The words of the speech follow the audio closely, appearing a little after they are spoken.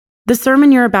The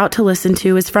sermon you're about to listen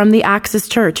to is from the Axis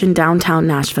Church in downtown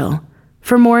Nashville.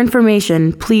 For more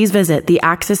information, please visit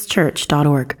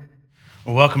theaxischurch.org.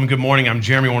 Well, welcome and good morning. I'm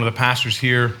Jeremy, one of the pastors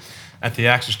here at the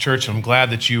Axis Church, and I'm glad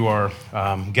that you are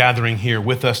gathering here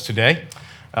with us today.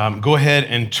 Go ahead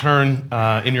and turn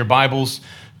in your Bibles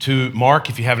to Mark,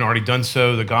 if you haven't already done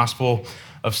so, the Gospel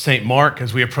of St. Mark,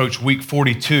 as we approach week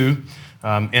 42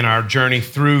 in our journey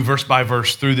through, verse by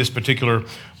verse, through this particular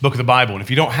book of the Bible. And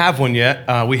if you don't have one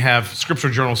yet, we have scripture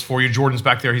journals for you. Jordan's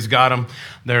back there, he's got them.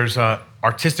 There's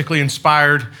artistically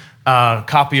inspired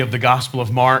copy of the Gospel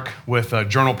of Mark with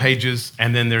journal pages,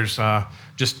 and then there's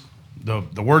just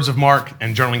the words of Mark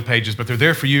and journaling pages, but they're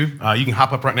there for you. You can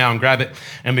hop up right now and grab it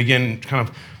and begin kind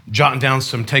of jotting down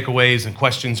some takeaways and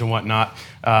questions and whatnot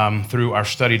through our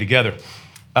study together.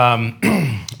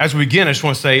 As we begin, I just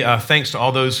want to say thanks to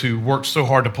all those who worked so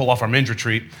hard to pull off our men's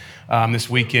retreat this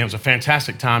weekend. It was a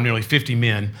fantastic time, nearly 50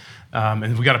 men,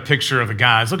 and we got a picture of the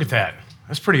guys. Look at that.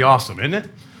 That's pretty awesome, isn't it?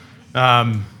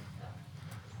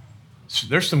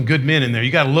 There's some good men in there.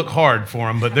 You got to look hard for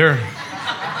them, but there's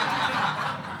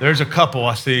a couple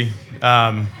I see.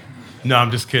 No,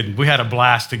 I'm just kidding. We had a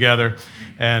blast together,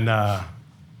 and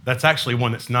that's actually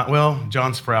one that's not, well,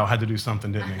 John Sproul had to do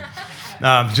something, didn't he?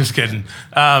 Just kidding.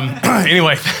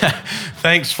 Anyway,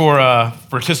 thanks for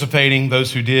participating,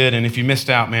 those who did, and if you missed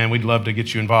out, man, we'd love to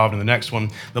get you involved in the next one.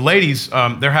 The ladies,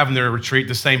 they're having their retreat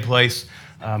the same place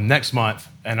next month,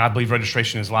 and I believe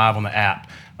registration is live on the app.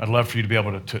 I'd love for you to be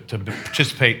able to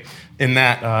participate in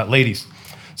that, ladies.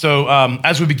 So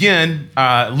as we begin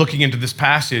looking into this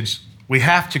passage, we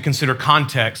have to consider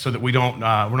context so that we're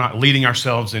not leading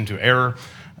ourselves into error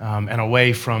and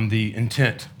away from the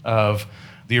intent of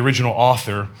the original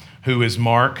author, who is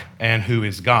Mark and who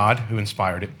is God, who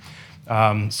inspired it.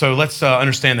 So let's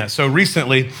understand that. So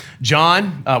recently,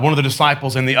 John, one of the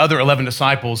disciples, and the other 11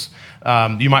 disciples,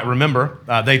 you might remember,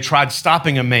 they tried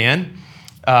stopping a man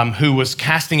who was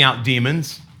casting out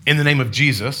demons in the name of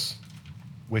Jesus,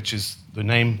 which is the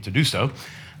name to do so.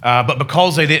 But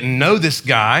because they didn't know this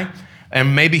guy,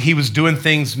 and maybe he was doing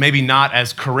things maybe not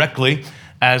as correctly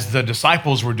as the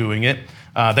disciples were doing it,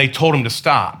 they told him to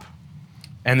stop.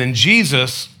 And then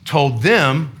Jesus told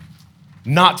them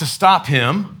not to stop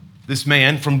him, this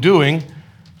man, from doing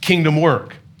kingdom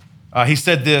work. He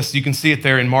said this, you can see it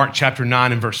there in Mark chapter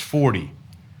 9 and verse 40.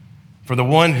 For the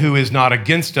one who is not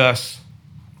against us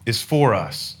is for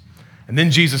us. And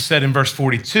then Jesus said in verse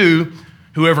 42,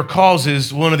 whoever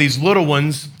causes one of these little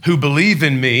ones who believe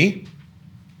in me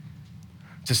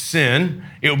to sin,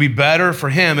 it would be better for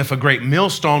him if a great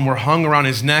millstone were hung around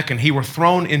his neck and he were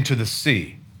thrown into the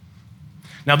sea.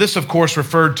 Now, this, of course,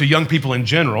 referred to young people in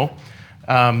general,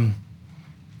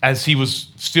 as he was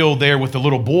still there with the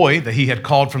little boy that he had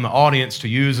called from the audience to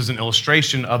use as an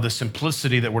illustration of the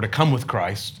simplicity that were to come with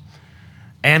Christ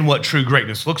and what true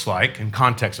greatness looks like in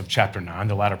context of chapter 9,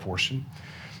 the latter portion.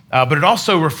 But it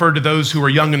also referred to those who are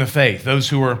young in the faith, those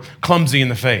who are clumsy in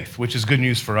the faith, which is good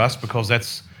news for us because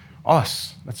that's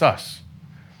us. That's us.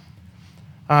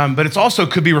 But it also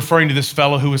could be referring to this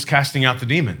fellow who was casting out the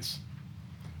demons.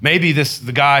 Maybe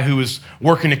the guy who was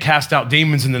working to cast out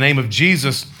demons in the name of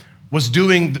Jesus was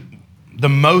doing the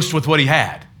most with what he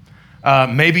had.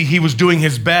 Maybe he was doing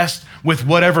his best with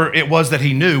whatever it was that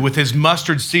he knew, with his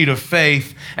mustard seed of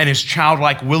faith and his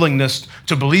childlike willingness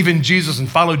to believe in Jesus and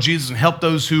follow Jesus and help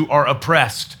those who are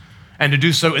oppressed and to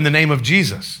do so in the name of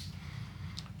Jesus.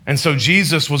 And so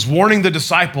Jesus was warning the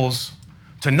disciples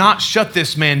to not shut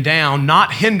this man down,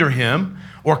 not hinder him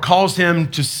or cause him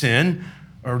to sin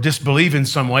or disbelieve in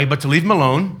some way, but to leave them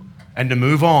alone and to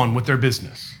move on with their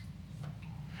business.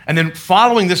 And then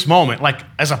following this moment, like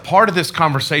as a part of this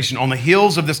conversation, on the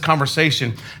heels of this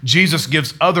conversation, Jesus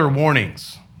gives other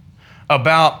warnings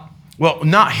about, well,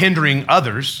 not hindering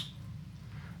others,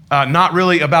 not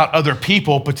really about other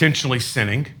people potentially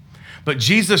sinning, but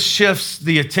Jesus shifts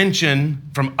the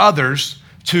attention from others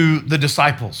to the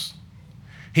disciples.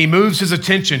 He moves his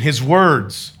attention, his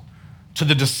words, to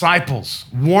the disciples,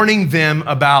 warning them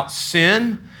about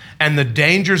sin and the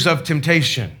dangers of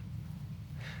temptation.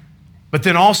 But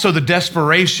then also the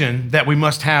desperation that we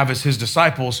must have as his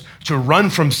disciples to run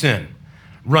from sin,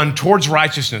 run towards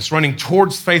righteousness, running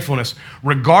towards faithfulness,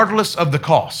 regardless of the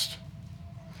cost.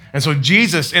 And so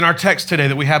Jesus, in our text today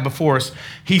that we have before us,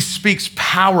 he speaks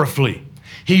powerfully.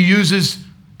 He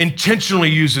intentionally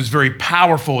uses very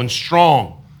powerful and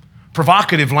strong,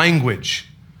 provocative language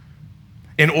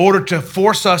in order to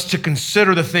force us to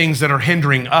consider the things that are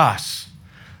hindering us,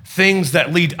 things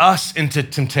that lead us into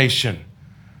temptation,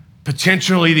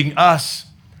 potentially leading us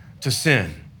to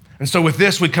sin. And so with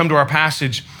this, we come to our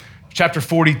passage chapter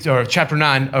 40, or chapter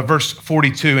 9, verse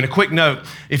 42. And a quick note,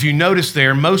 if you notice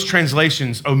there, most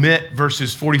translations omit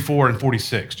verses 44 and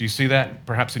 46. Do you see that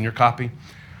perhaps in your copy?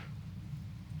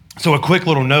 So a quick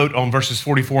little note on verses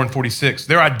 44 and 46.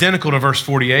 They're identical to verse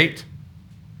 48.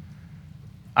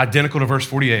 Identical to verse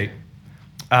 48.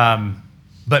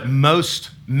 But most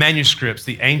manuscripts,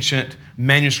 the ancient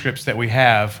manuscripts that we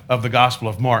have of the Gospel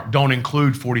of Mark, don't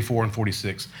include 44 and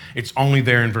 46. It's only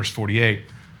there in verse 48.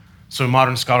 So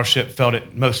modern scholarship felt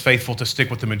it most faithful to stick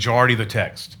with the majority of the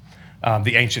text,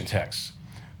 the ancient texts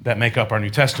that make up our New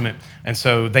Testament. And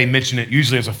so they mention it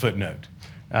usually as a footnote.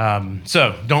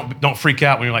 So don't freak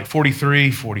out when you're like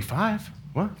 43, 45,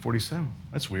 what, 47?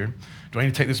 That's weird. Do I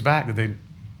need to take this back? Did they?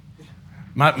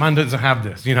 Mine doesn't have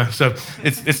this, so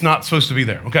it's not supposed to be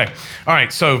there. Okay, all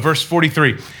right, so verse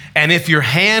 43. And if your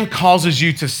hand causes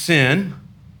you to sin,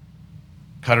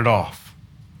 cut it off.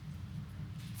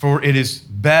 For it is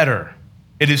better,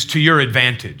 it is to your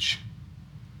advantage.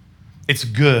 It's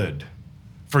good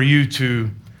for you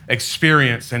to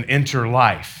experience and enter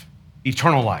life,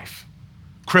 eternal life,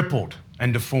 crippled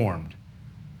and deformed,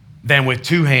 than with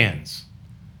two hands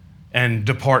and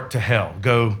depart to hell,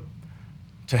 go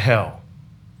to hell.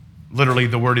 Literally,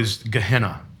 the word is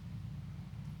Gehenna,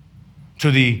 to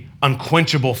the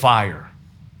unquenchable fire,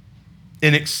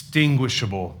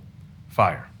 inextinguishable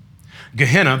fire.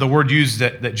 Gehenna, the word used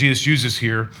that Jesus uses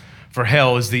here for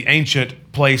hell, is the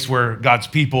ancient place where God's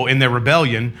people in their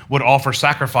rebellion would offer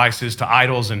sacrifices to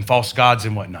idols and false gods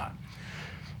and whatnot.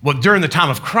 Well, during the time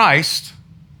of Christ,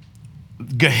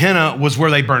 Gehenna was where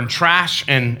they burned trash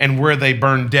and where they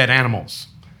burned dead animals.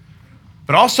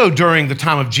 But also during the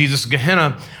time of Jesus,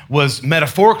 Gehenna was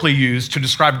metaphorically used to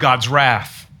describe God's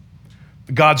wrath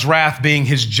being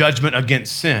his judgment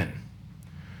against sin.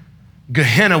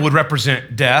 Gehenna would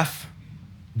represent death,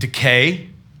 decay,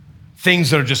 things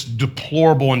that are just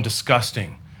deplorable and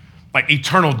disgusting, like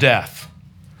eternal death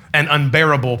and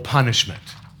unbearable punishment.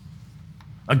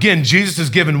 Again, Jesus has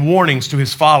given warnings to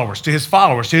his followers, to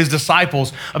his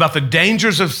disciples about the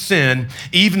dangers of sin,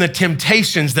 even the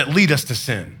temptations that lead us to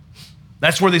sin.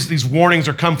 That's where these warnings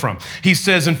are come from. He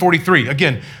says in 43,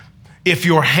 again, if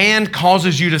your hand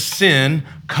causes you to sin,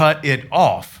 cut it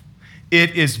off.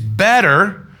 It is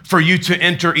better for you to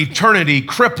enter eternity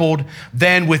crippled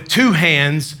than with two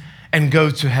hands and go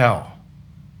to hell.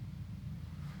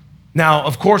 Now,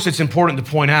 of course, it's important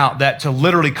to point out that to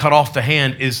literally cut off the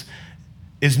hand is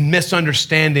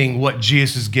misunderstanding what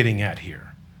Jesus is getting at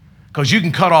here. Because you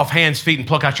can cut off hands, feet, and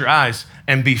pluck out your eyes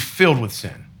and be filled with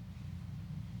sin,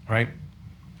 right?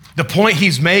 The point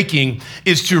he's making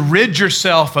is to rid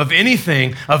yourself of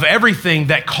anything, of everything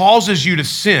that causes you to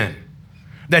sin,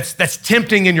 that's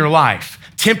tempting in your life,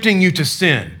 tempting you to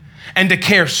sin, and to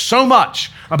care so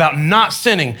much about not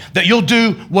sinning that you'll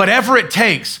do whatever it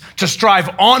takes to strive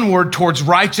onward towards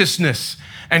righteousness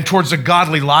and towards a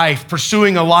godly life,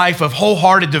 pursuing a life of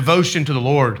wholehearted devotion to the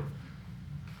Lord.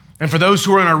 And for those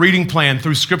who are in our reading plan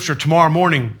through Scripture, tomorrow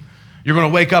morning, you're going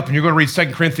to wake up and you're going to read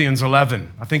 2 Corinthians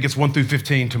 11. I think it's 1 through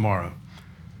 15 tomorrow.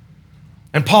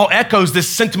 And Paul echoes this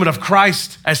sentiment of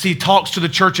Christ as he talks to the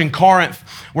church in Corinth,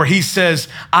 where he says,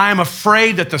 I am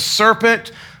afraid that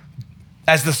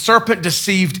as the serpent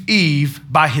deceived Eve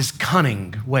by his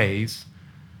cunning ways,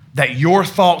 that your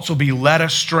thoughts will be led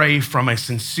astray from a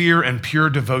sincere and pure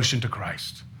devotion to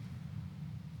Christ.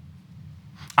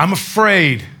 I'm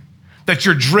afraid that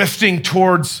you're drifting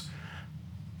towards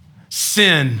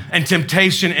sin and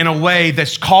temptation in a way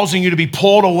that's causing you to be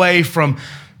pulled away from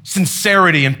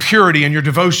sincerity and purity in your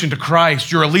devotion to Christ,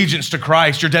 your allegiance to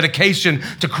Christ, your dedication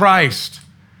to Christ.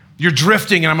 You're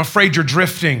drifting, and I'm afraid you're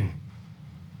drifting.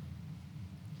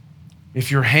 If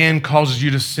your hand causes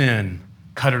you to sin,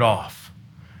 cut it off.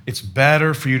 It's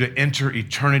better for you to enter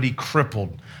eternity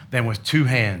crippled than with two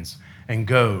hands and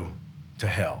go to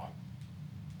hell.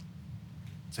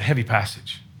 It's a heavy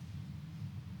passage.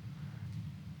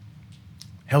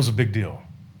 Hell's a big deal.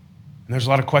 And there's a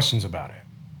lot of questions about it.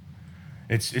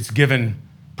 It's given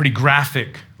pretty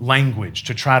graphic language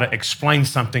to try to explain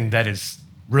something that is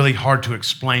really hard to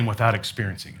explain without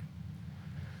experiencing it.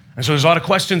 And so there's a lot of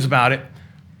questions about it.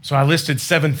 So I listed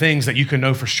 7 things that you can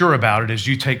know for sure about it as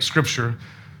you take Scripture.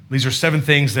 These are 7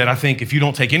 things that I think if you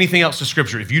don't take anything else to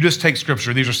Scripture, if you just take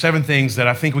Scripture, these are 7 things that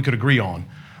I think we could agree on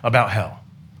about hell,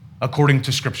 according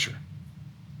to Scripture,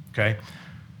 okay?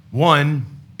 1,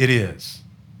 it is.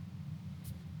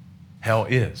 Hell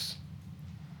is.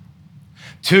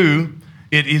 2,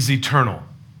 it is eternal.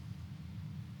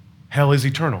 Hell is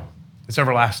eternal. It's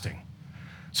everlasting.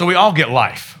 So we all get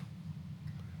life.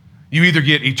 You either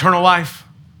get eternal life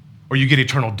or you get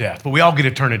eternal death. But we all get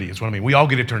eternity is what I mean. We all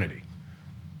get eternity.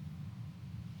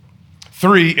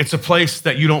 3, it's a place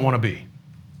that you don't want to be.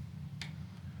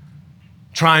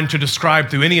 Trying to describe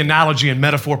through any analogy and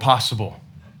metaphor possible.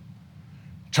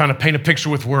 Trying to paint a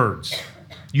picture with words.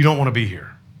 You don't want to be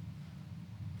here.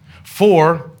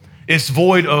 4, it's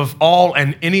void of all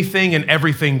and anything and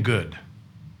everything good,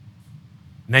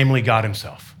 namely God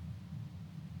himself.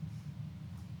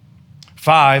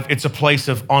 5, it's a place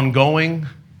of ongoing,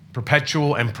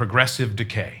 perpetual, and progressive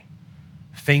decay.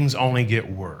 Things only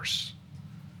get worse,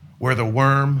 where the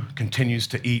worm continues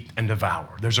to eat and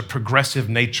devour. There's a progressive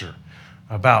nature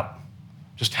about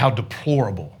just how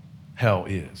deplorable hell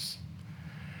is.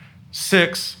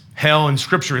 6, hell in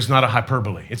Scripture is not a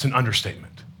hyperbole, it's an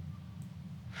understatement.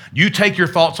 You take your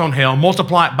thoughts on hell,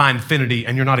 multiply it by infinity,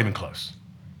 and you're not even close.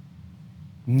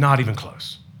 Not even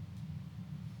close.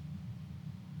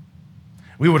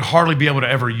 We would hardly be able to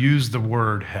ever use the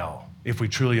word hell if we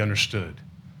truly understood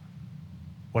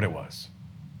what it was.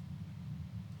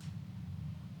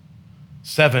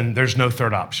 7, there's no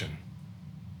third option.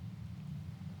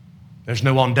 There's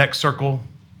no on deck circle.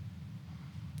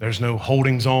 There's no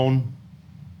holding zone.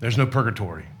 There's no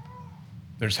purgatory.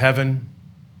 There's heaven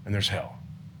and there's hell.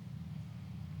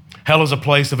 Hell is a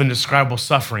place of indescribable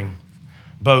suffering,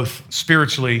 both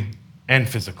spiritually and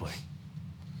physically.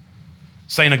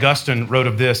 St. Augustine wrote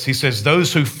of this. He says,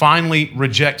 those who finally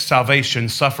reject salvation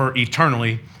suffer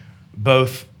eternally,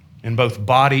 in both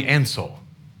body and soul.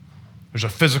 There's a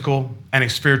physical and a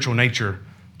spiritual nature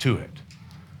to it.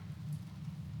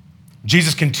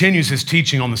 Jesus continues his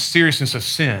teaching on the seriousness of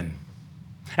sin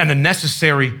and the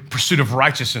necessary pursuit of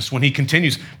righteousness when he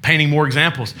continues painting more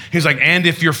examples. He's like, and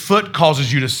if your foot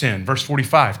causes you to sin, verse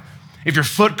 45, if your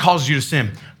foot causes you to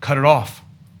sin, cut it off.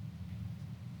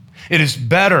 It is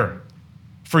better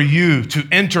for you to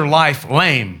enter life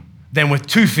lame than with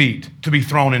 2 feet to be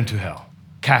thrown into hell,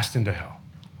 cast into hell.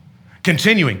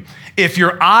 Continuing, if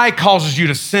your eye causes you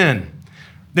to sin,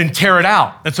 then tear it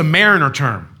out. That's a mariner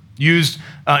term used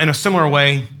in a similar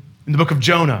way in the book of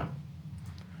Jonah.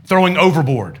 Throwing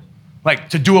overboard, like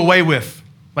to do away with,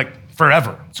 like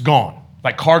forever, it's gone.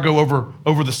 Like cargo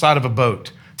over the side of a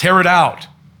boat. Tear it out,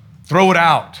 throw it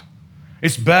out.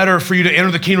 It's better for you to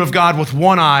enter the kingdom of God with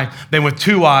 1 eye than with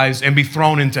 2 eyes and be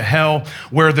thrown into hell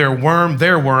where their worm,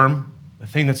 the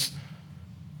thing that's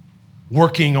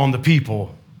working on the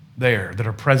people there that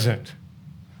are present.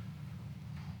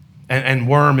 And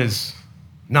worm is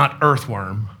not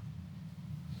earthworm.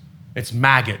 It's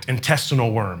maggot,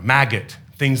 intestinal worm, maggot,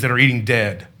 things that are eating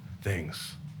dead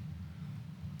things.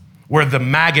 Where the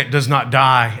maggot does not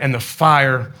die and the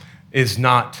fire is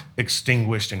not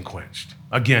extinguished and quenched.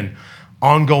 Again,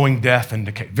 ongoing death and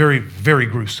decay. Very, very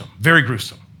gruesome, very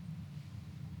gruesome.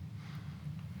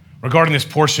 Regarding this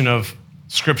portion of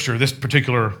Scripture, this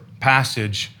particular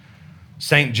passage,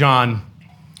 St. John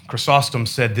Chrysostom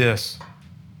said this: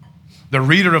 the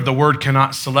reader of the word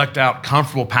cannot select out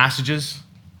comfortable passages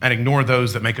and ignore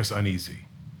those that make us uneasy.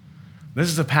 This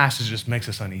is a passage that just makes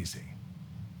us uneasy.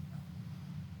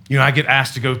 You know, I get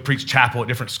asked to go preach chapel at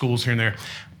different schools here and there.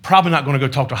 Probably not going to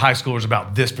go talk to high schoolers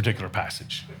about this particular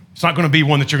passage. It's not going to be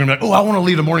one that you're going to be like, oh, I want to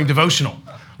lead a morning devotional.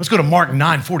 Let's go to Mark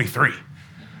 9:43.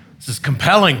 This is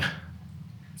compelling.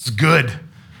 It's good,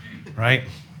 right?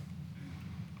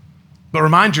 But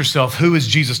remind yourself, who is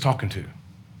Jesus talking to?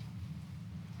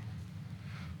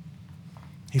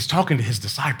 He's talking to his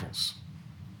disciples.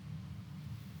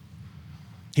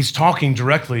 He's talking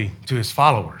directly to his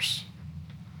followers.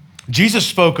 Jesus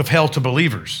spoke of hell to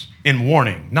believers in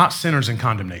warning, not sinners in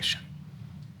condemnation.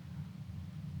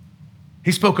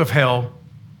 He spoke of hell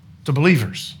to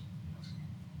believers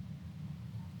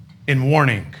in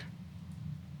warning,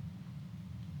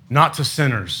 not to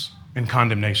sinners in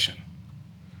condemnation.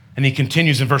 And he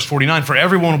continues in verse 49, for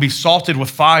everyone will be salted with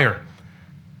fire.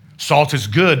 Salt is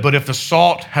good, but if the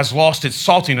salt has lost its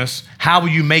saltiness, how will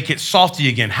you make it salty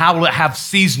again? How will it have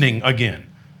seasoning again?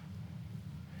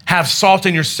 Have salt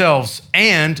in yourselves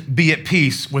and be at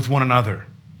peace with one another.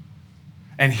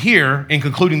 And here, in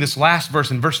concluding this last verse,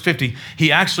 in verse 50,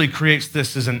 he actually creates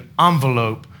this as an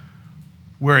envelope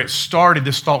where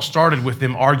this thought started with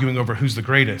them arguing over who's the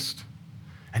greatest.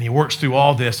 And he works through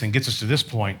all this and gets us to this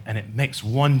point, and it makes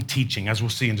one teaching, as we'll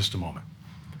see in just a moment.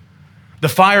 The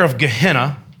fire of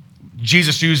Gehenna,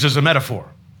 Jesus used as a metaphor,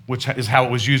 which is how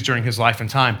it was used during his life and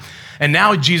time. And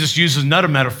now Jesus uses another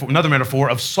metaphor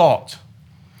of salt.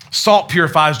 Salt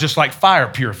purifies just like fire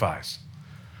purifies.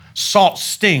 Salt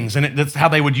stings, and that's how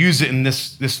they would use it in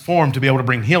this form to be able to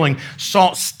bring healing.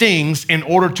 Salt stings in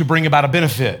order to bring about a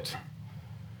benefit.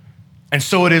 And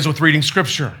so it is with reading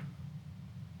Scripture.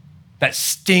 That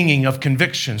stinging of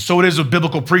conviction. So it is with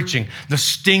biblical preaching, the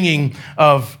stinging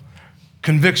of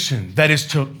conviction that is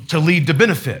to lead to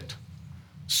benefit.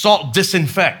 Salt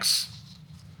disinfects.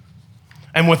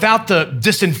 And without the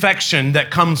disinfection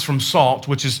that comes from salt,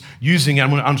 which is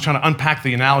I'm trying to unpack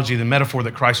the analogy, the metaphor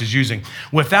that Christ is using.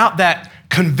 Without that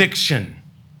conviction,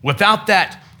 without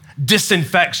that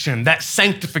disinfection, that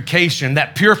sanctification,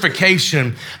 that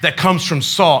purification that comes from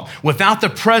salt, without the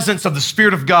presence of the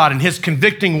Spirit of God and his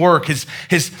convicting work, his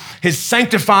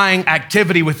sanctifying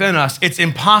activity within us, it's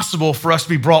impossible for us to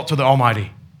be brought to the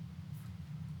Almighty.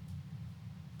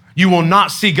 You will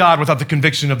not see God without the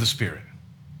conviction of the Spirit.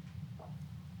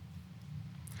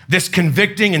 This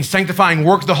convicting and sanctifying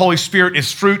work of the Holy Spirit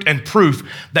is fruit and proof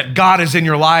that God is in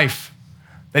your life,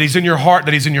 that he's in your heart,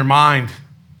 that he's in your mind.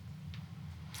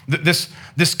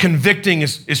 This convicting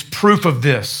is proof of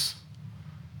this.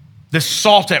 This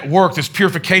salt at work, this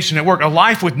purification at work. A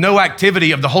life with no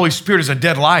activity of the Holy Spirit is a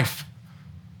dead life.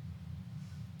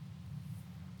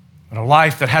 But a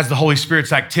life that has the Holy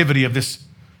Spirit's activity of this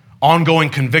ongoing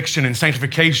conviction and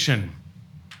sanctification,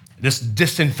 this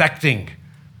disinfecting,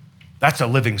 that's a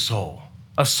living soul,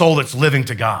 a soul that's living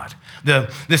to God.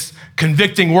 This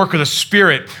convicting work of the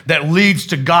Spirit that leads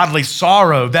to godly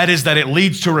sorrow, that is, that it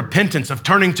leads to repentance, of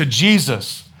turning to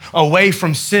Jesus, away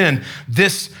from sin.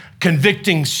 This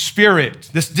convicting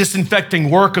Spirit, this disinfecting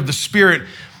work of the Spirit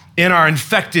in our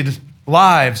infected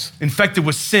lives, infected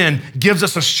with sin, gives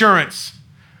us assurance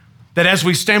that as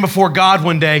we stand before God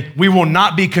one day, we will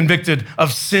not be convicted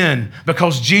of sin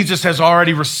because Jesus has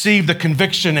already received the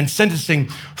conviction and sentencing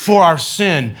for our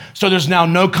sin. So there's now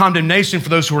no condemnation for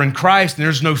those who are in Christ, and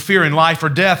there's no fear in life or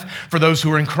death for those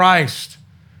who are in Christ.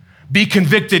 Be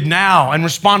convicted now and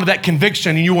respond to that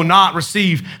conviction, and you will not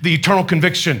receive the eternal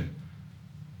conviction.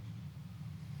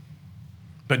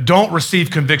 But don't receive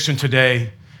conviction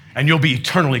today, and you'll be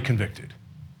eternally convicted.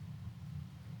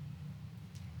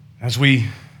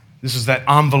 This is that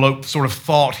envelope sort of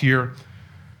thought here.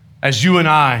 As you and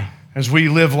I, as we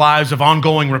live lives of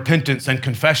ongoing repentance and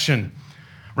confession,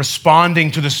 responding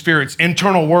to the Spirit's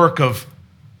internal work of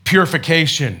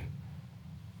purification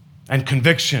and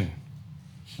conviction,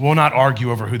 we'll not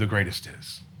argue over who the greatest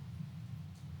is.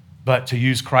 But to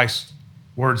use Christ's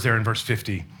words there in verse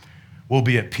 50, we'll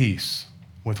be at peace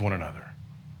with one another.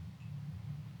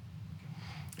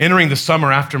 Entering the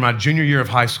summer after my junior year of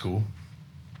high school,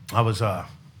 I was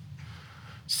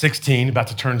 16, about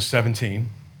to turn 17.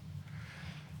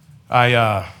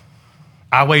 I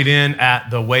weighed in at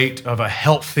the weight of a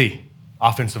healthy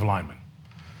offensive lineman,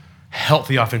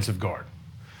 healthy offensive guard,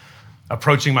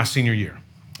 approaching my senior year,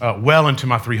 well into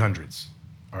my 300s,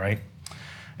 all right?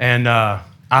 And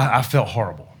I felt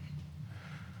horrible.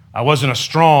 I wasn't a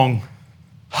strong,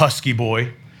 husky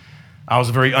boy. I was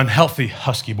a very unhealthy,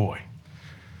 husky boy.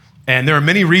 And there are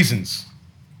many reasons,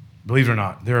 believe it or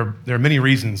not, there are many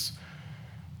reasons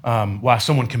why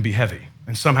someone can be heavy.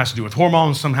 And some has to do with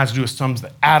hormones, some has to do with some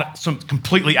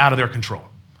completely out of their control.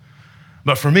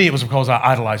 But for me, it was because I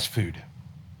idolized food.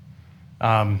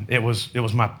 It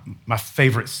was my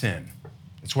favorite sin.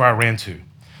 It's where I ran to,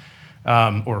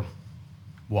 or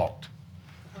walked.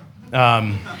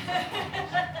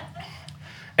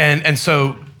 And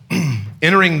so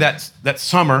entering that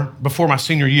summer before my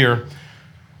senior year,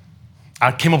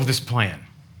 I came up with this plan.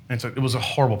 And so it was a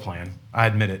horrible plan. I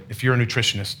admit it. If you're a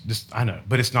nutritionist, I know,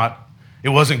 but it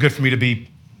wasn't good for me to be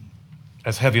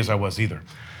as heavy as I was either.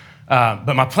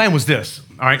 But my plan was this,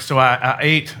 all right? So I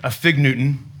ate a Fig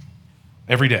Newton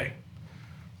every day.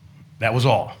 That was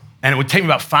all. And it would take me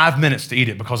about 5 minutes to eat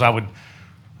it because I would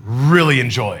really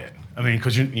enjoy it. I mean,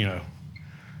 because you know,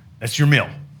 that's your meal,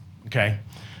 okay?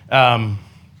 And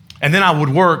then I would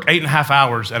work 8.5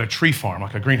 hours at a tree farm,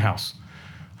 like a greenhouse,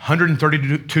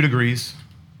 132 degrees,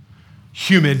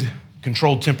 humid,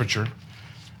 controlled temperature,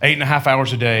 8.5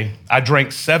 hours a day. I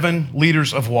drank 7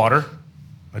 liters of water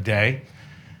a day.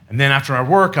 And then after our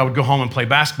work, I would go home and play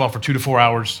basketball for 2 to 4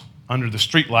 hours under the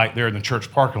street light there in the church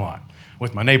parking lot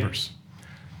with my neighbors.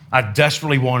 I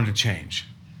desperately wanted to change.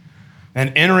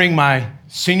 And entering my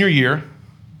senior year,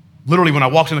 literally when I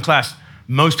walked into class,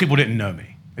 most people didn't know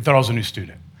me. They thought I was a new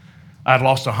student. I had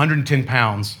lost 110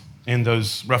 pounds in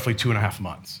those roughly 2.5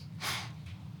 months.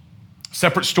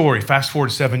 Separate story, fast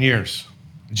forward 7 years.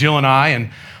 Jill and I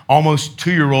and almost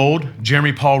 2-year-old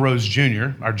Jeremy Paul Rose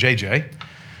Jr., our JJ,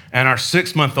 and our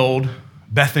 6-month-old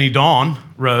Bethany Dawn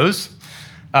Rose,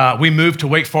 we moved to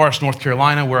Wake Forest, North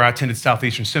Carolina, where I attended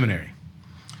Southeastern Seminary.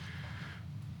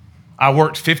 I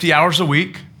worked 50 hours a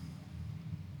week.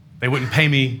 They wouldn't pay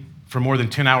me for more than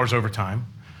 10 hours overtime.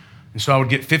 And so I would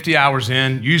get 50 hours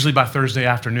in. Usually by Thursday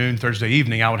afternoon, Thursday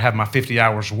evening, I would have my 50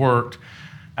 hours worked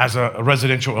as a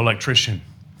residential electrician.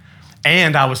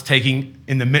 And I was taking,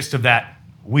 in the midst of that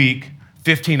week,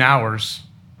 15 hours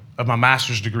of my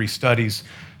master's degree studies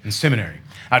in seminary.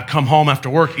 I'd come home after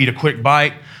work, eat a quick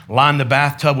bite, line the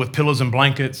bathtub with pillows and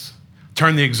blankets,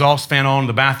 turn the exhaust fan on in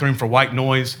the bathroom for white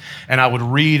noise, and I would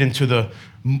read into the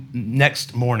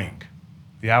next morning,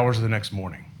 the hours of the next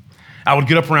morning. I would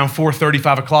get up around 4:30,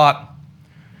 5 o'clock,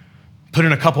 put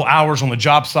in a couple hours on the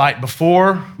job site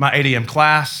before my 8 a.m.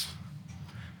 class,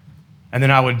 and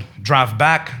then I would drive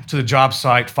back to the job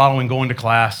site following going to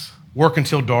class, work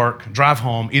until dark, drive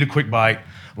home, eat a quick bite,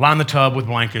 line the tub with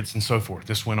blankets, and so forth.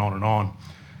 This went on and on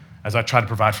as I tried to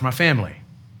provide for my family.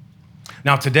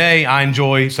 Now today, I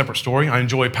enjoy, separate story, I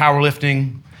enjoy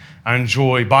powerlifting, I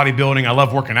enjoy bodybuilding, I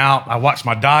love working out, I watch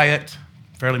my diet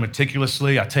fairly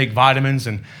meticulously, I take vitamins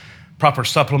and proper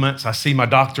supplements, I see my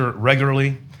doctor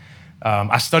regularly.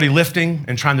 I study lifting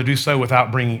and trying to do so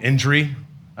without bringing injury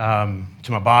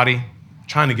to my body,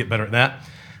 trying to get better at that.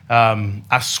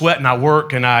 I sweat and I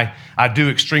work and I do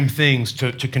extreme things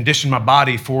to condition my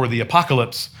body for the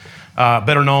apocalypse,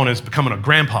 better known as becoming a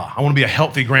grandpa. I want to be a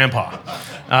healthy grandpa.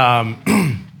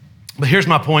 But here's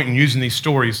my point in using these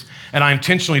stories, and I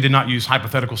intentionally did not use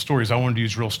hypothetical stories. I wanted to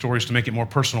use real stories to make it more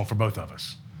personal for both of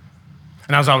us.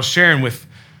 And as I was sharing with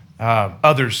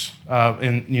others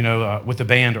with the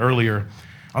band earlier,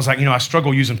 I was like, I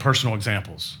struggle using personal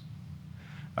examples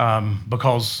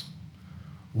because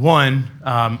one,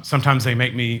 sometimes they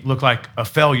make me look like a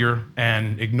failure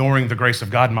and ignoring the grace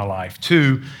of God in my life.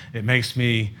 Two, it makes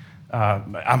me,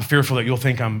 I'm fearful that you'll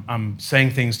think I'm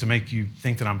saying things to make you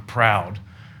think that I'm proud.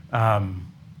 And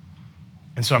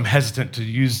so I'm hesitant to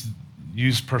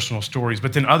use personal stories.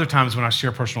 But then other times when I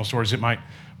share personal stories, it might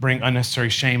bring unnecessary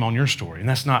shame on your story. And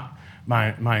that's not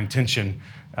my intention.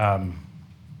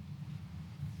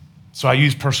 So I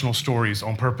use personal stories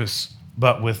on purpose,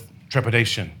 but with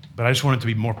trepidation. But I just want it to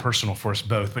be more personal for us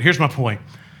both. But here's my point.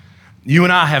 You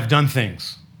and I have done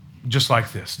things just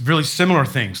like this, really similar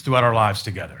things throughout our lives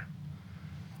together.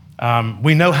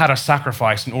 We know how to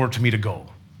sacrifice in order to meet a goal.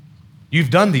 You've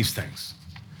done these things.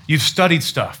 You've studied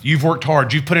stuff. You've worked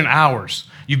hard. You've put in hours.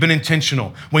 You've been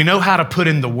intentional. We know how to put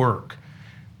in the work.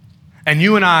 And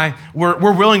you and I, we're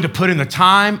willing to put in the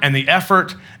time and the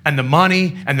effort and the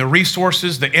money and the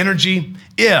resources, the energy,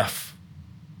 if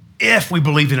we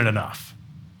believe in it enough.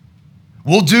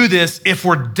 We'll do this if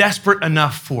we're desperate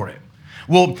enough for it.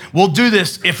 We'll do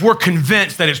this if we're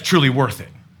convinced that it's truly worth it,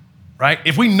 right?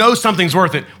 If we know something's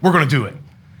worth it, we're gonna do it.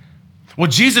 Well,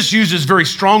 Jesus uses very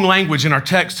strong language in our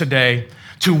text today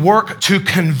to work to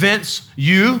convince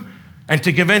you and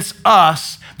to convince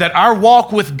us that our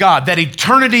walk with God, that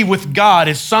eternity with God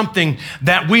is something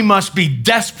that we must be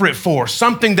desperate for,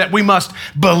 something that we must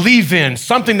believe in,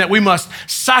 something that we must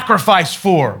sacrifice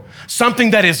for,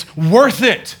 something that is worth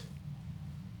it.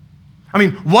 I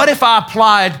mean, what if I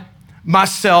applied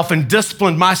myself and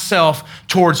disciplined myself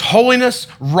towards holiness,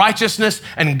 righteousness,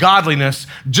 and godliness,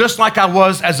 just like I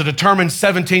was as a determined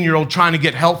 17-year-old trying to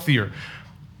get healthier,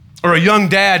 or a young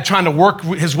dad trying to work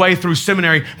his way through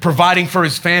seminary, providing for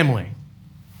his family?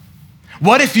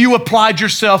 What if you applied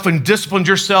yourself and disciplined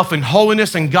yourself in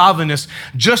holiness and godliness,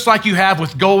 just like you have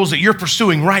with goals that you're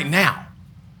pursuing right now?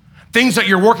 Things that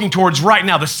you're working towards right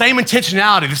now, the same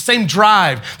intentionality, the same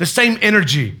drive, the same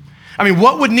energy. I mean,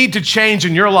 what would need to change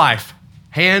in your life?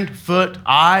 Hand, foot,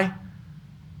 eye?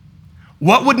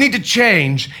 What would need to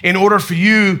change in order for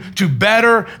you to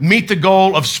better meet the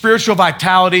goal of spiritual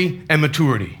vitality and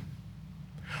maturity?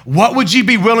 What would you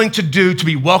be willing to do to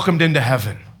be welcomed into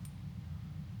heaven?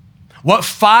 What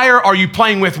fire are you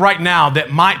playing with right now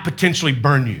that might potentially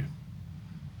burn you?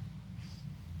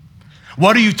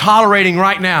 What are you tolerating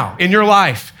right now in your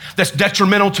life that's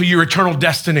detrimental to your eternal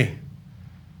destiny?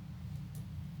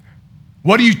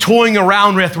 What are you toying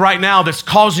around with right now that's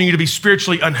causing you to be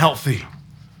spiritually unhealthy?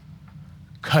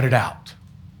 Cut it out.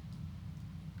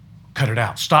 Cut it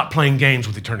out. Stop playing games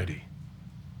with eternity.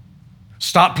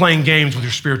 Stop playing games with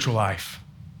your spiritual life.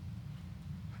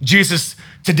 Jesus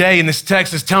today in this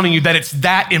text is telling you that it's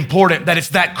that important, that it's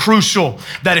that crucial,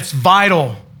 that it's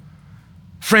vital.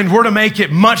 Friend, we're to make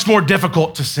it much more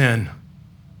difficult to sin.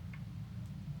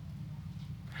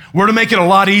 We're to make it a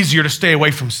lot easier to stay away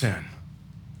from sin.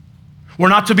 We're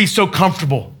not to be so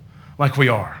comfortable like we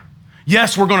are.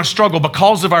 Yes, we're going to struggle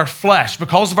because of our flesh,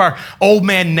 because of our old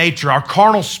man nature, our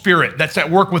carnal spirit that's at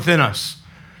work within us.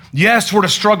 Yes, we're to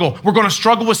struggle. We're going to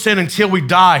struggle with sin until we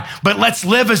die, but let's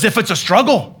live as if it's a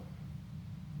struggle.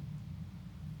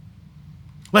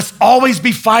 Let's always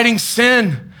be fighting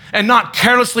sin and not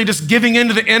carelessly just giving in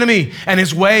to the enemy and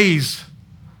his ways.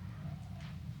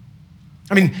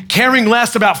 I mean, caring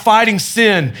less about fighting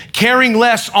sin, caring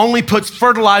less only puts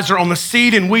fertilizer on the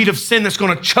seed and weed of sin that's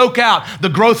going to choke out the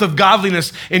growth of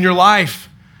godliness in your life.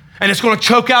 And it's going to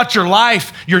choke out your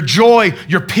life, your joy,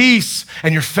 your peace,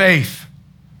 and your faith.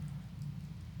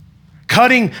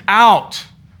 Cutting out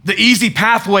the easy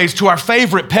pathways to our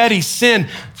favorite petty sin,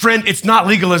 friend, it's not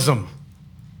legalism.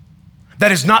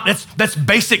 That's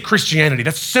basic Christianity.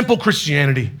 That's simple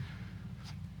Christianity.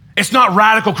 It's not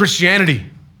radical Christianity.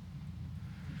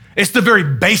 It's the very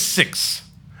basics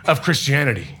of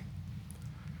Christianity.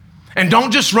 And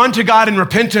don't just run to God in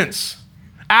repentance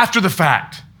after the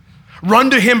fact.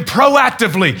 Run to him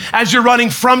proactively as you're running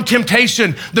from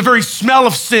temptation, the very smell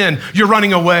of sin, you're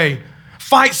running away.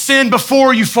 Fight sin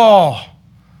before you fall.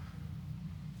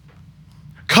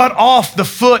 Cut off the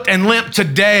foot and limp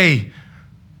today,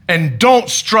 and don't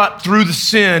strut through the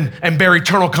sin and bear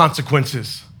eternal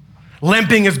consequences.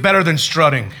 Limping is better than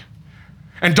strutting.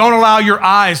 And don't allow your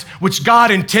eyes, which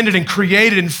God intended and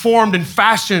created and formed and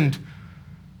fashioned,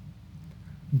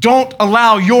 don't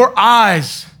allow your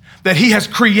eyes that he has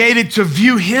created to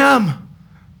view him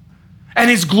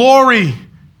and his glory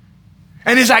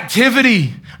and his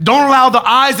activity. Don't allow the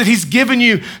eyes that he's given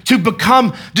you to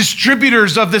become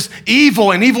distributors of this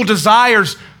evil and evil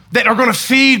desires that are going to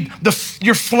feed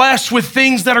your flesh with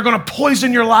things that are going to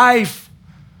poison your life.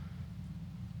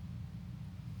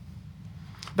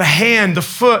 The hand, the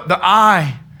foot, the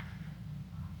eye.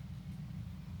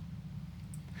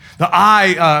 The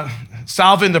eye,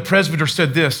 Salvin, the presbyter,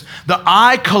 said this: the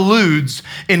eye colludes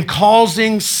in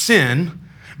causing sin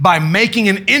by making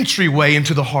an entryway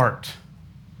into the heart.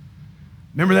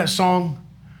 Remember that song?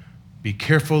 Be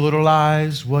careful, little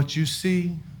eyes, what you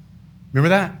see. Remember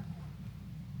that?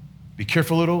 Be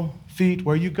careful, little feet,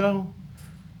 where you go.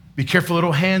 Be careful,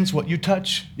 little hands, what you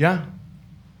touch. Yeah?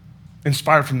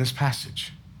 Inspired from this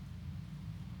passage.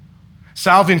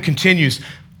 Salvin continues,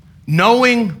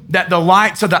 knowing that the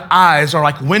lights of the eyes are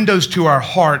like windows to our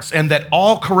hearts, and that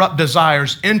all corrupt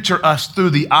desires enter us through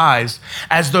the eyes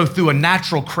as though through a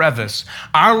natural crevice,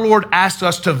 our Lord asks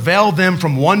us to veil them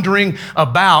from wandering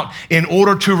about in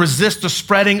order to resist the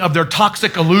spreading of their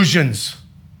toxic illusions.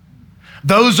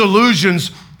 Those illusions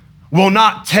will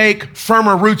not take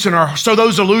firmer roots in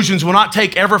those illusions will not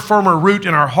take ever firmer root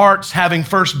in our hearts, having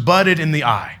first budded in the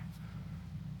eye.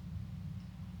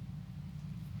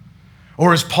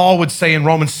 Or as Paul would say in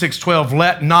Romans 6:12,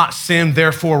 let not sin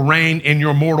therefore reign in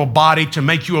your mortal body to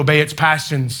make you obey its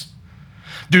passions.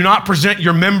 Do not present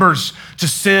your members to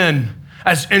sin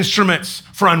as instruments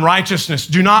for unrighteousness.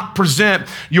 Do not present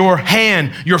your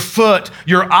hand, your foot,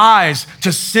 your eyes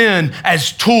to sin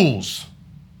as tools,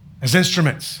 as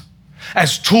instruments,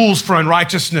 as tools for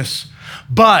unrighteousness.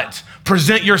 But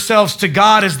present yourselves to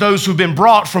God as those who've been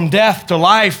brought from death to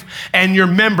life, and your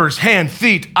members, hand,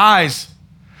 feet, eyes,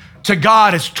 to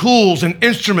God as tools and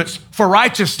instruments for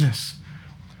righteousness.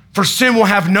 For sin will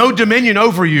have no dominion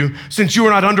over you, since you are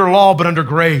not under law, but under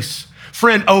grace.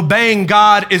 Friend, obeying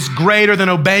God is greater than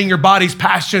obeying your body's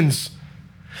passions.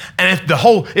 And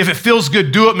if it feels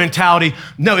good, do it mentality.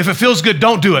 No, if it feels good,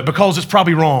 don't do it, because it's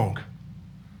probably wrong.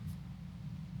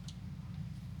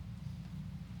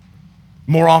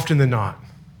 More often than not.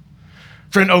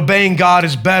 Friend, obeying God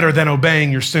is better than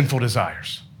obeying your sinful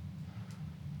desires.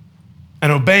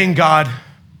 And obeying God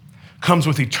comes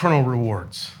with eternal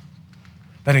rewards.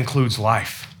 That includes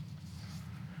life.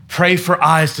 Pray for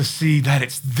eyes to see that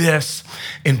it's this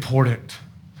important.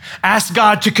 Ask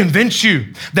God to convince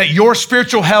you that your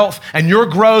spiritual health and your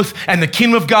growth and the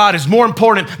kingdom of God is more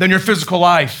important than your physical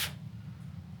life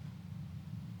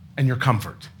and your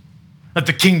comfort. That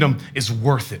the kingdom is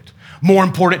worth it, more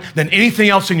important than anything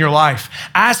else in your life.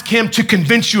 Ask him to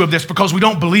convince you of this, because we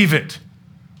don't believe it.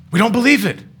 We don't believe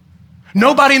it.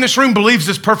 Nobody in this room believes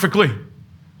this perfectly.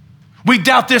 We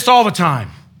doubt this all the time.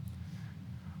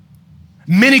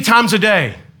 Many times a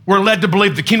day, we're led to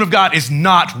believe the kingdom of God is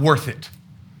not worth it,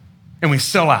 and we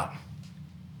sell out.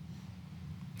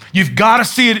 You've got to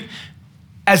see it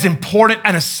as important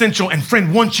and essential, and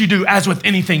friend, once you do, as with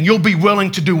anything, you'll be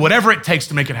willing to do whatever it takes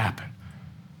to make it happen.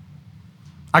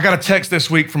 I got a text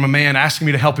this week from a man asking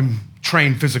me to help him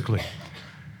train physically,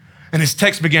 and his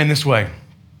text began this way.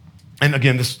 And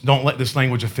again, don't let this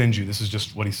language offend you. This is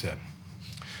just what he said.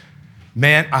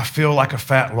 Man, I feel like a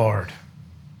fat lard.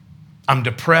 I'm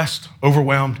depressed,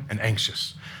 overwhelmed, and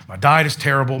anxious. My diet is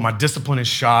terrible. My discipline is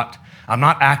shot. I'm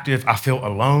not active. I feel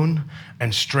alone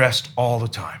and stressed all the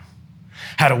time.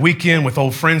 Had a weekend with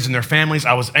old friends and their families.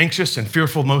 I was anxious and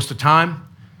fearful most of the time.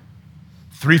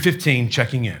 3:15,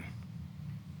 checking in.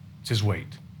 It's his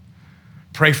weight.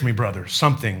 Pray for me, brother.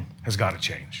 Something has got to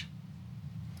change.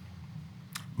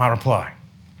 My reply,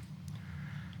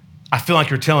 I feel like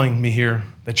you're telling me here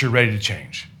that you're ready to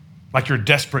change, like you're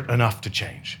desperate enough to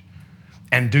change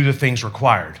and do the things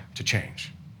required to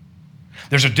change.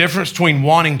 There's a difference between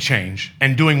wanting change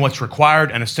and doing what's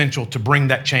required and essential to bring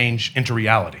that change into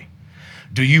reality.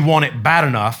 Do you want it bad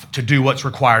enough to do what's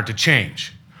required to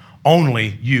change?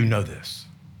 Only you know this.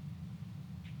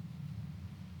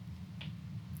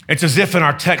 It's as if in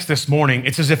our text this morning,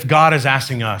 it's as if God is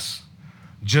asking us,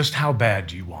 just how bad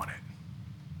do you want it?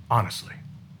 Honestly.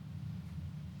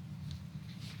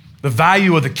 The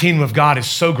value of the kingdom of God is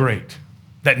so great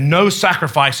that no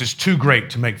sacrifice is too great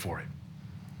to make for it.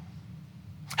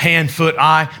 Hand, foot,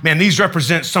 eye, man, these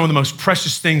represent some of the most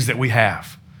precious things that we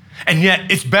have. And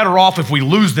yet it's better off if we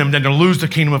lose them than to lose the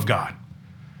kingdom of God.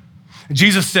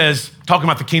 Jesus says, talking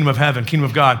about the kingdom of heaven, kingdom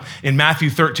of God, in Matthew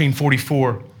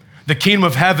 13:44, the kingdom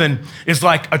of heaven is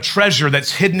like a treasure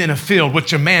that's hidden in a field,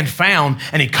 which a man found,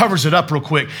 and he covers it up real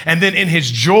quick. And then in his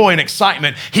joy and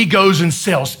excitement, he goes and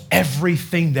sells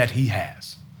everything that he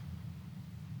has.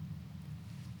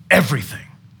 Everything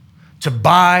to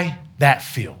buy that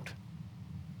field.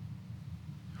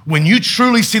 When you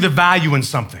truly see the value in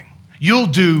something, you'll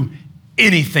do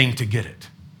anything to get it.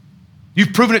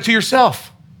 You've proven it to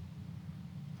yourself.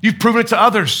 You've proven it to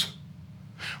others.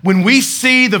 When we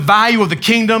see the value of the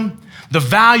kingdom, the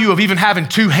value of even having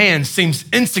two hands seems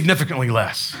insignificantly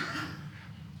less.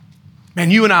 Man,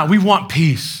 you and I, we want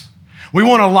peace. We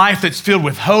want a life that's filled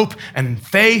with hope and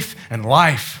faith and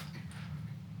life.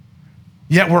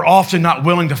 Yet we're often not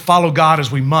willing to follow God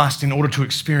as we must in order to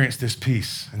experience this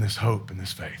peace and this hope and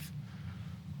this faith.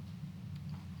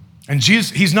 And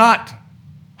Jesus, he's not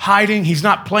hiding. He's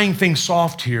not playing things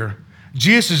soft here.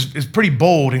 Jesus is pretty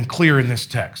bold and clear in this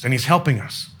text, and he's helping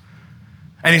us.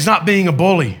 And he's not being a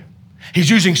bully. He's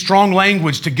using strong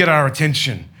language to get our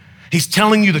attention. He's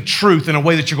telling you the truth in a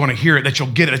way that you're going to hear it, that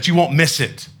you'll get it, that you won't miss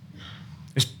it.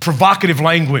 It's provocative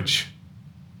language.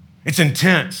 It's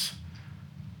intense.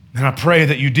 And I pray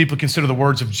that you deeply consider the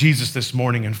words of Jesus this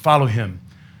morning and follow him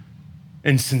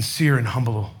in sincere and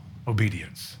humble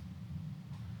obedience.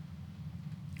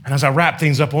 And as I wrap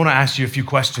things up, I want to ask you a few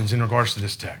questions in regards to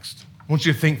this text. I want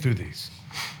you to think through these.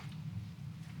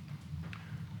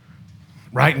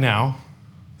 Right now,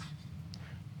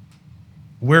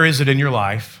 where is it in your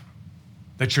life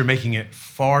that you're making it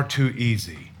far too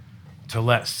easy to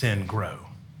let sin grow?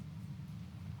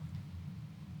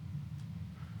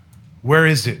 Where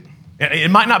is it? It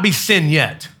might not be sin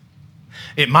yet.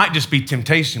 It might just be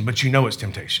temptation, but you know it's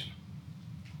temptation.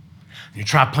 You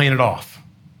try playing it off,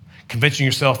 convincing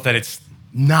yourself that it's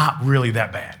not really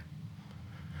that bad.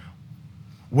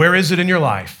 Where is it in your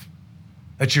life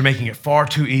that you're making it far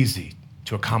too easy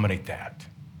to accommodate that?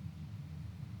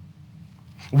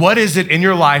 What is it in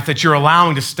your life that you're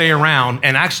allowing to stay around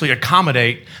and actually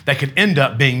accommodate that could end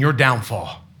up being your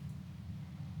downfall?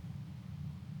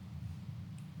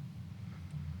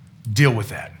 Deal with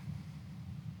that.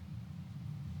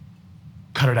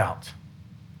 Cut it out.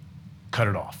 Cut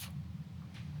it off.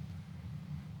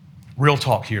 Real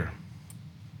talk here.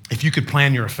 If you could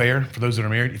plan your affair, for those that are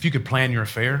married, if you could plan your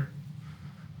affair,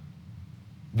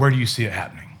 where do you see it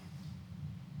happening?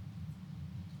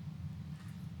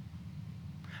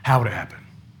 How would it happen?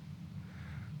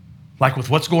 Like with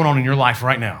what's going on in your life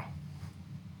right now,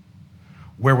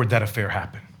 where would that affair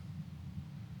happen?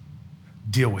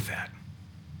 Deal with that.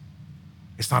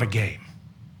 It's not a game.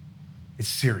 It's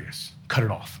serious. Cut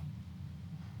it off.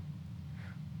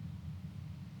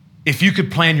 If you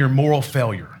could plan your moral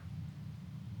failure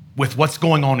with what's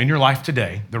going on in your life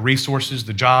today, the resources,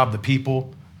 the job, the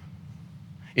people,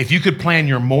 if you could plan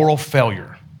your moral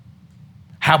failure,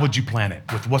 how would you plan it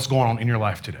with what's going on in your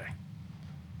life today?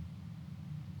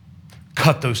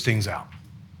 Cut those things out.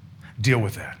 Deal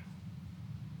with that.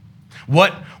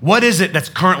 What is it that's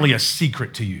currently a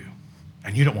secret to you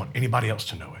and you don't want anybody else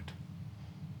to know it?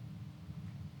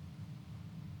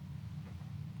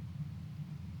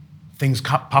 Things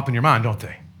pop in your mind, don't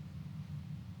they?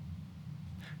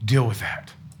 Deal with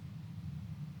that.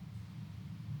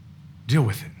 Deal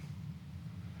with it.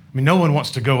 I mean, no one wants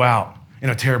to go out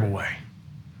in a terrible way.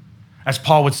 As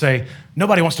Paul would say,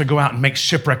 nobody wants to go out and make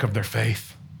shipwreck of their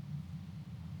faith.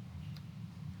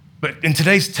 But in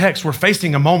today's text, we're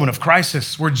facing a moment of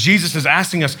crisis where Jesus is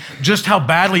asking us, just how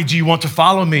badly do you want to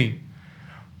follow me?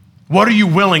 What are you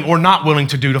willing or not willing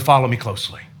to do to follow me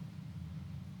closely?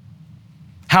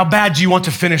 How bad do you want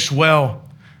to finish well?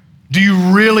 Do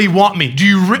you really want me?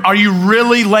 Are you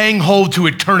really laying hold to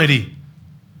eternity?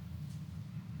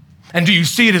 And do you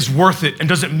see it as worth it? And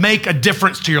does it make a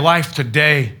difference to your life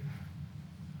today?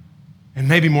 And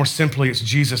maybe more simply, it's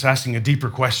Jesus asking a deeper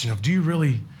question of, do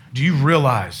you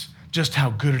realize just how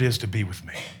good it is to be with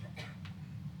me?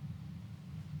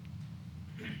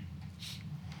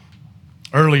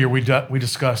 Earlier, we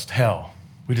discussed hell.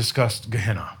 We discussed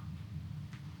Gehenna.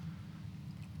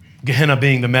 Gehenna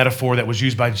being the metaphor that was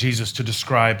used by Jesus to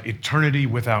describe eternity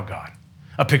without God.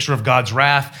 A picture of God's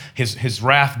wrath, his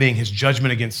wrath being his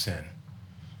judgment against sin.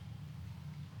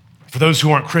 For those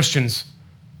who aren't Christians,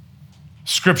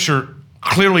 Scripture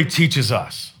clearly teaches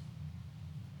us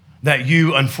that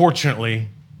unfortunately,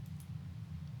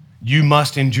 you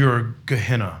must endure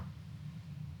Gehenna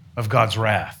of God's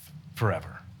wrath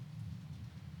forever.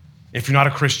 If you're not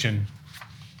a Christian,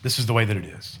 this is the way that it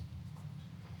is.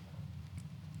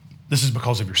 This is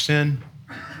because of your sin.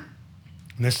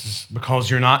 And this is because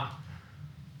you're not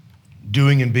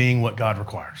doing and being what God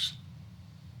requires.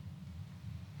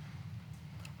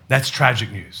 That's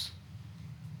tragic news.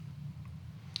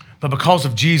 But because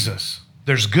of Jesus,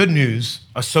 there's good news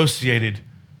associated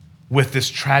with this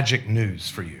tragic news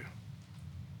for you.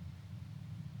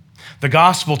 The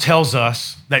gospel tells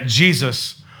us that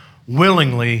Jesus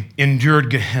willingly endured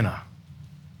Gehenna,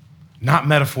 not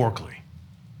metaphorically.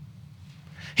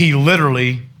 He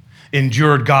literally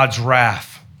endured God's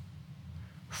wrath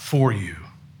for you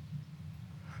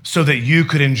so that you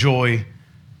could enjoy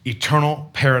eternal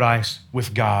paradise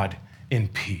with God in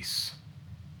peace.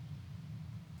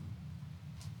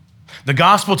 The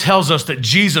gospel tells us that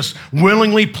Jesus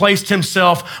willingly placed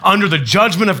himself under the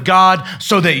judgment of God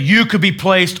so that you could be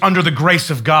placed under the grace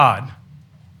of God.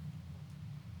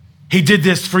 He did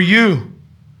this for you.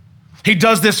 He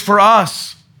does this for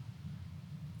us.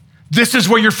 This is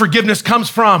where your forgiveness comes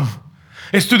from.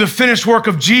 It's through the finished work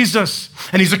of Jesus,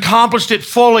 and he's accomplished it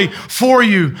fully for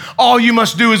you. All you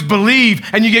must do is believe,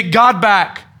 and you get God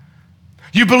back.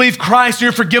 You believe Christ, and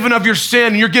you're forgiven of your sin,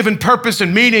 and you're given purpose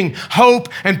and meaning, hope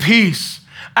and peace.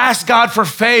 Ask God for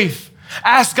faith.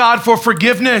 Ask God for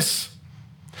forgiveness.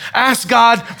 Ask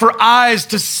God for eyes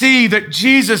to see that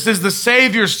Jesus is the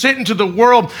Savior sent into the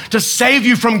world to save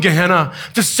you from Gehenna,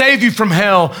 to save you from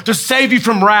hell, to save you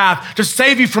from wrath, to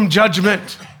save you from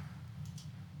judgment.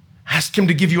 Ask him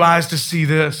to give you eyes to see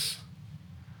this.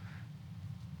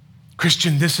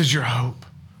 Christian, this is your hope.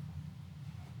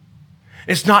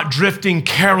 It's not drifting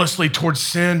carelessly towards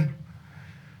sin.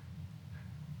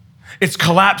 It's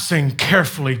collapsing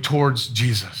carefully towards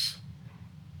Jesus.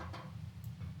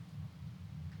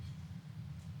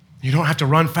 You don't have to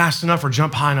run fast enough or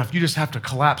jump high enough. You just have to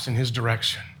collapse in his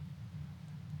direction.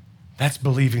 That's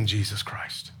believing Jesus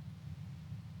Christ.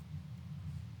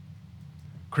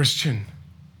 Christian,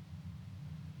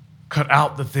 cut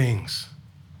out the things,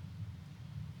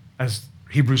 as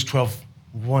Hebrews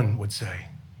 12:1 would say,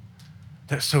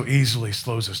 that so easily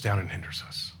slows us down and hinders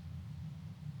us.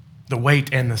 The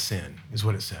weight and the sin is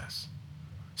what it says.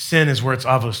 Sin is where it's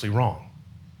obviously wrong.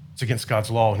 It's against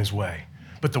God's law and his way.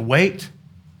 But the weight,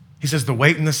 he says the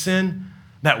weight and the sin,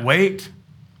 that weight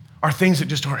are things that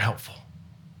just aren't helpful,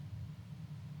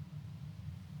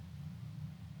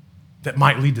 that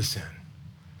might lead to sin.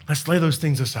 Let's lay those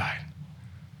things aside.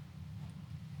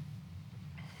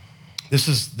 This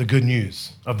is the good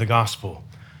news of the gospel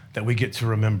that we get to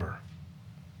remember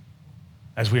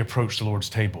as we approach the Lord's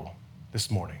table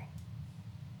this morning.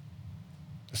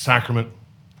 The sacrament,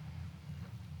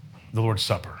 the Lord's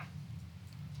Supper.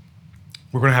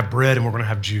 We're going to have bread and we're going to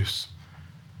have juice.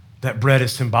 That bread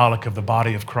is symbolic of the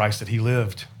body of Christ, that he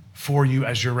lived for you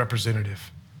as your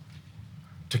representative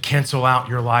to cancel out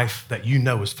your life that you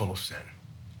know is full of sin.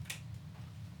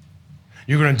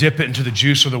 You're going to dip it into the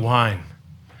juice or the wine.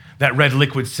 That red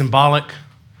liquid symbolic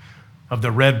of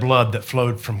the red blood that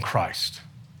flowed from Christ,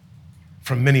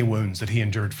 from many wounds that he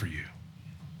endured for you.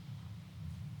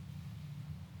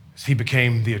 As he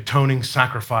became the atoning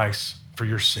sacrifice for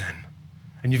your sin.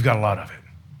 And you've got a lot of it.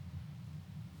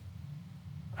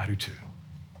 I do too.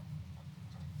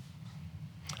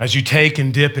 As you take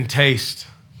and dip and taste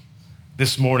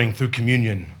this morning through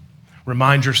communion,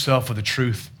 remind yourself of the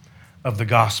truth of the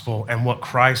gospel and what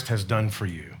Christ has done for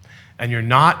you. And you're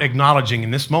not acknowledging in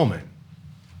this moment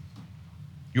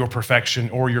your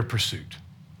perfection or your pursuit.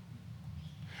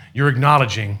 You're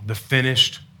acknowledging the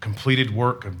finished, completed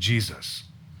work of Jesus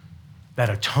that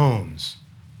atones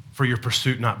for your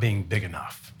pursuit not being big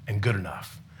enough and good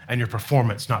enough, and your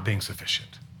performance not being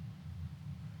sufficient.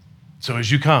 So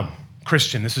as you come,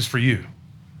 Christian, this is for you.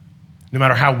 No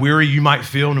matter how weary you might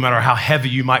feel, no matter how heavy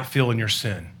you might feel in your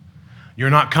sin, you're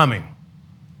not coming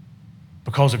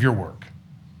because of your work.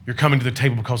 You're coming to the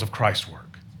table because of Christ's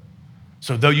work.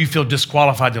 So though you feel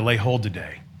disqualified to lay hold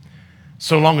today,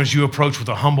 so long as you approach with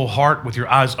a humble heart, with your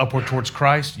eyes upward towards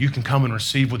Christ, you can come and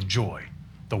receive with joy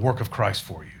the work of Christ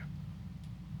for you.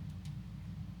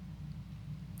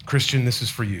 Christian, this is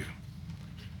for you.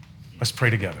 Let's pray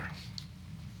together.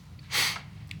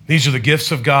 These are the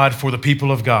gifts of God for the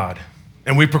people of God.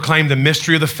 And we proclaim the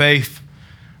mystery of the faith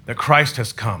that Christ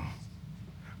has come.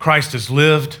 Christ has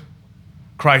lived.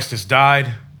 Christ has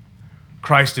died.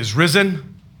 Christ is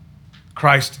risen.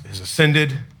 Christ is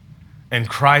ascended. And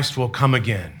Christ will come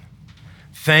again.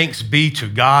 Thanks be to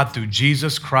God through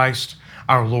Jesus Christ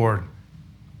our Lord.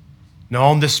 Now,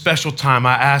 on this special time,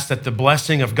 I ask that the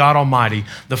blessing of God Almighty,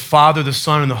 the Father, the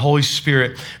Son, and the Holy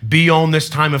Spirit be on this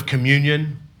time of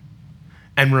communion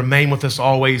and remain with us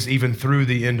always, even through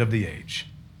the end of the age.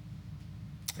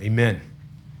 Amen.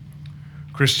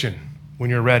 Christian, when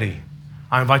you're ready,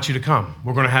 I invite you to come.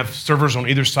 We're going to have servers on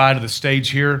either side of the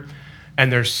stage here,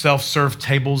 and there's self-serve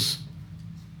tables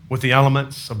with the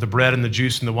elements of the bread and the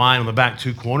juice and the wine on the back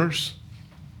two corners.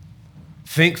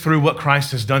 Think through what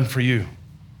Christ has done for you,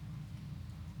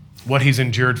 what he's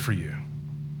endured for you,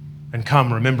 and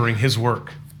come remembering his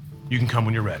work. You can come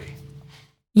when you're ready.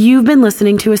 You've been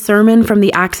listening to a sermon from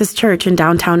the Axis Church in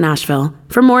downtown Nashville.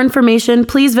 For more information,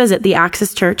 please visit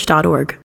theaxischurch.org.